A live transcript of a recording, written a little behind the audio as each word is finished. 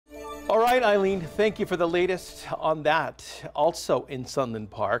All right, Eileen, thank you for the latest on that. Also in Sunland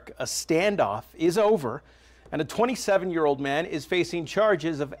Park, a standoff is over, and a 27-year-old man is facing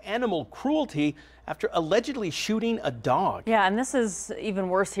charges of animal cruelty after allegedly shooting a dog. Yeah, and this is even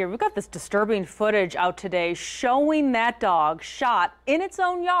worse here. We've got this disturbing footage out today showing that dog shot in its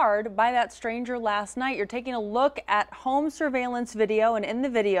own yard by that stranger last night. You're taking a look at home surveillance video, and in the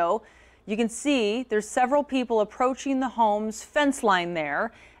video, you can see there's several people approaching the home's fence line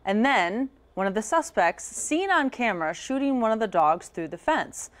there, and then one of the suspects seen on camera shooting one of the dogs through the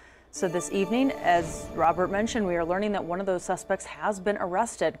fence. So this evening, as Robert mentioned, we are learning that one of those suspects has been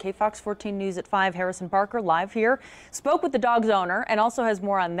arrested. KFOX 14 News at 5, Harrison Parker live here, spoke with the dog's owner and also has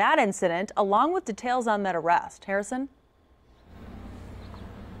more on that incident along with details on that arrest. Harrison?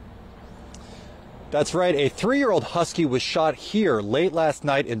 That's right. A 3-year-old husky was shot here late last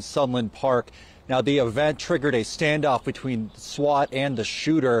night in Sunland Park. Now, the event triggered a standoff between SWAT and the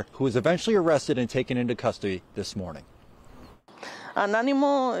shooter, who was eventually arrested and taken into custody this morning. An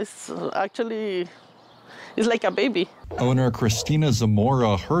animal is actually like a baby. Owner Christina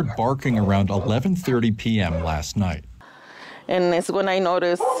Zamora heard barking around 11:30 p.m. last night. And it's when I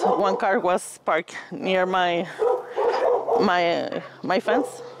noticed one car was parked near my fence.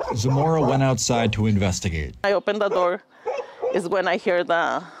 Zamora went outside to investigate. I opened the door. Is when I hear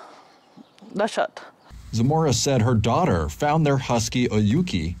the shot. Zamora said her daughter found their husky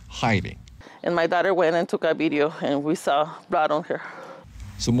Oyuki hiding. And my daughter went and took a video, and we saw blood on her.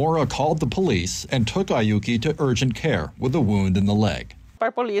 Zamora called the police and took Oyuki to urgent care with a wound in the leg.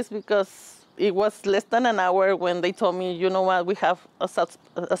 Park police, because it was less than an hour when they told me, you know what, we have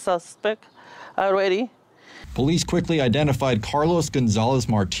a suspect already. Police quickly identified Carlos Gonzalez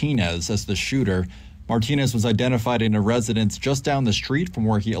Martinez as the shooter. Martinez was identified in a residence just down the street from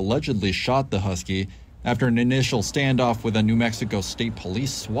where he allegedly shot the husky. After an initial standoff with a New Mexico State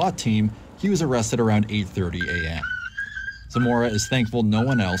Police SWAT team, he was arrested around 8:30 a.m. Zamora is thankful no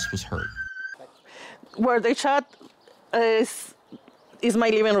one else was hurt. Where they shot is my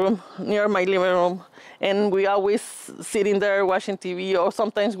living room, near my living room. And we always sitting there watching TV, or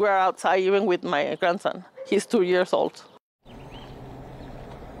sometimes we're outside even with my grandson. He's 2 years old.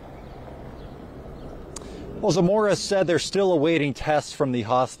 Well, Zamora said they're still awaiting tests from the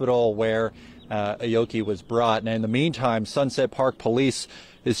hospital where Oyuki was brought. And in the meantime, Sunset Park Police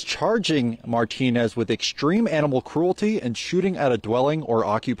is charging Martinez with extreme animal cruelty and shooting at a dwelling or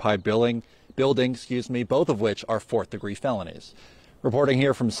occupied building, both of which are 4th-degree felonies. Reporting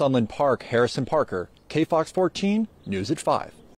here from Sunland Park, Harrison Parker, KFOX 14 News at 5.